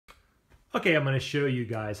Okay, I'm going to show you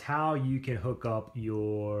guys how you can hook up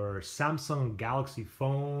your Samsung Galaxy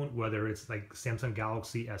phone, whether it's like Samsung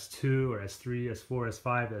Galaxy S2 or S3, S4,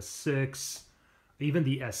 S5, S6, even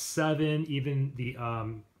the S7, even the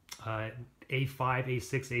A5, A6,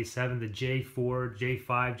 A7, the J4, J5,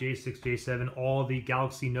 J6, J7, all the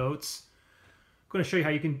Galaxy Notes. I'm going to show you how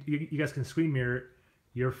you guys can screen mirror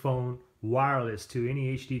your phone wireless to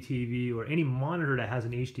any HD TV or any monitor that has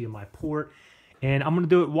an HDMI port. And I'm going to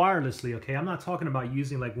do it wirelessly, okay? I'm not talking about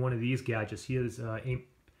using like one of these gadgets. Here's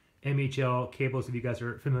MHL cables, if you guys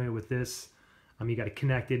are familiar with this. You got to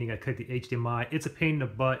connect it, and you got to connect the HDMI. It's a pain in the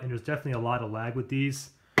butt, and there's definitely a lot of lag with these.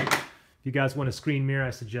 If you guys want a screen mirror, I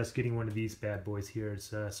suggest getting one of these bad boys here.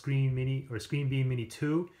 It's a Screen Mini or Screen Beam Mini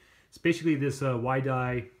 2. It's basically this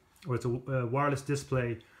WiDi, or it's a wireless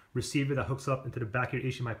display receiver that hooks up into the back of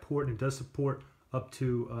your HDMI port, and it does support up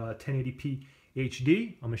to 1080p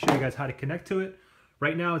HD. I'm going to show you guys how to connect to it.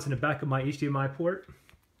 Right now it's in the back of my HDMI port,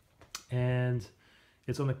 and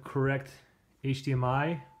it's on the correct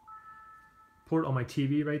HDMI port on my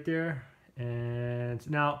TV right there. And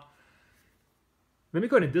now let me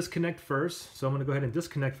go ahead and disconnect first. So I'm going to go ahead and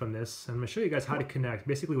disconnect from this, and I'm going to show you guys how to connect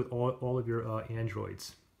basically with all of your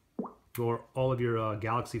Androids or all of your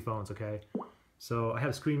Galaxy phones. Okay, so I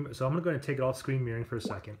have a screen, so I'm going to go ahead and take it off screen mirroring for a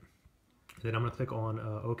second. Then I'm going to click on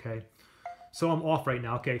OK. So I'm off right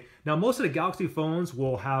now. Okay, now most of the Galaxy phones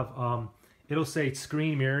will have it'll say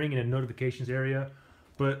screen mirroring in the notifications area,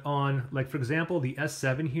 but on, like, for example, the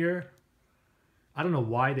S7 here, I don't know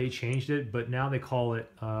why they changed it, but now they call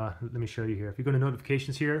it let me show you here. If you go to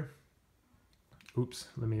notifications here, oops,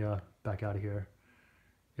 let me back out of here.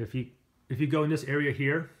 If you go in this area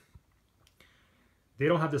here, they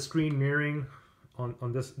don't have the screen mirroring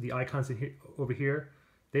on this, the icons in here, over here.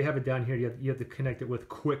 They have it down here. You have to connect it with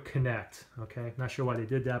Quick Connect. Okay, not sure why they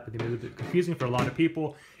did that, but they made it confusing for a lot of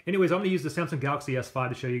people. Anyways, I'm going to use the Samsung Galaxy S5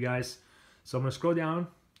 to show you guys. So I'm going to scroll down.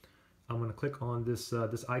 I'm going to click on this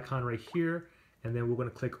this icon right here, and then we're going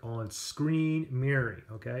to click on Screen Mirroring.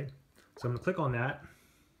 Okay, so I'm going to click on that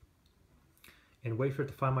and wait for it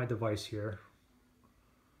to find my device here.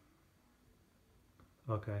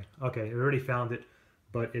 Okay, it already found it,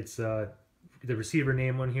 but it's the receiver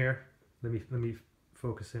name on here. Let me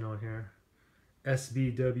focus in on here.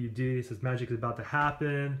 SBWD says magic is about to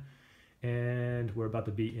happen, and we're about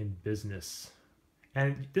to be in business.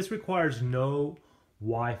 And this requires no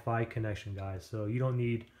Wi-Fi connection, guys. So you don't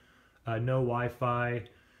need no Wi-Fi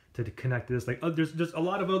to connect to this. Like there's a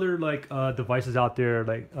lot of other like devices out there.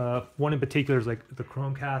 Like one in particular is like the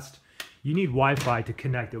Chromecast. You need Wi-Fi to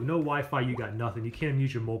connect. With no Wi-Fi, you got nothing. You can't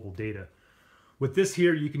use your mobile data. With this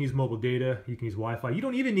here, you can use mobile data, you can use Wi-Fi. You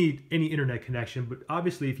don't even need any internet connection, but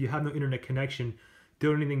obviously if you have no internet connection, the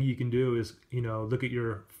only thing you can do is, you know, look at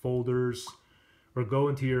your folders or go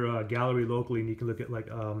into your gallery locally, and you can look at like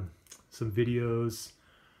some videos,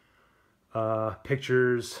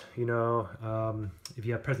 pictures, you know, if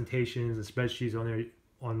you have presentations and spreadsheets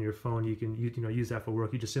on your phone, you can use that for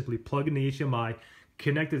work. You just simply plug in the HDMI,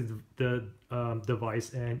 connect the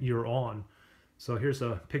device, and you're on. So here's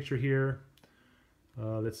a picture here.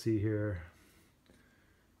 Let's see here.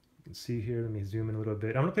 You can see here. Let me zoom in a little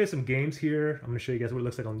bit. I'm gonna play some games here. I'm gonna show you guys what it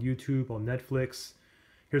looks like on YouTube, on Netflix.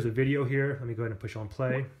 Here's a video here. Let me go ahead and push on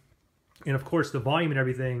play. And of course, the volume and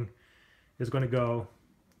everything is going to go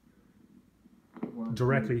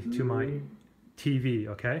directly to my TV.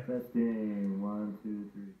 Okay. Testing 1, 2,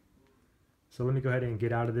 3. So let me go ahead and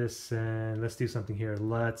get out of this, and let's do something here.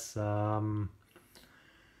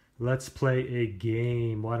 Let's play a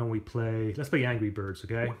game. Why don't we play? Let's play Angry Birds,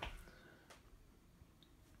 okay?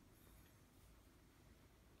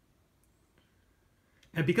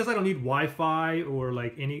 And because I don't need Wi-Fi or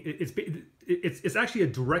like any, it's actually a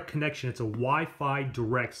direct connection. It's a Wi-Fi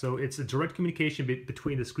direct, so it's a direct communication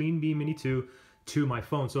between the Screen Beam Mini 2 to my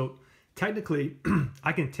phone. So technically,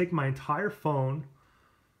 I can take my entire phone.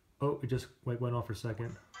 Oh, it just went off for a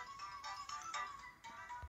second.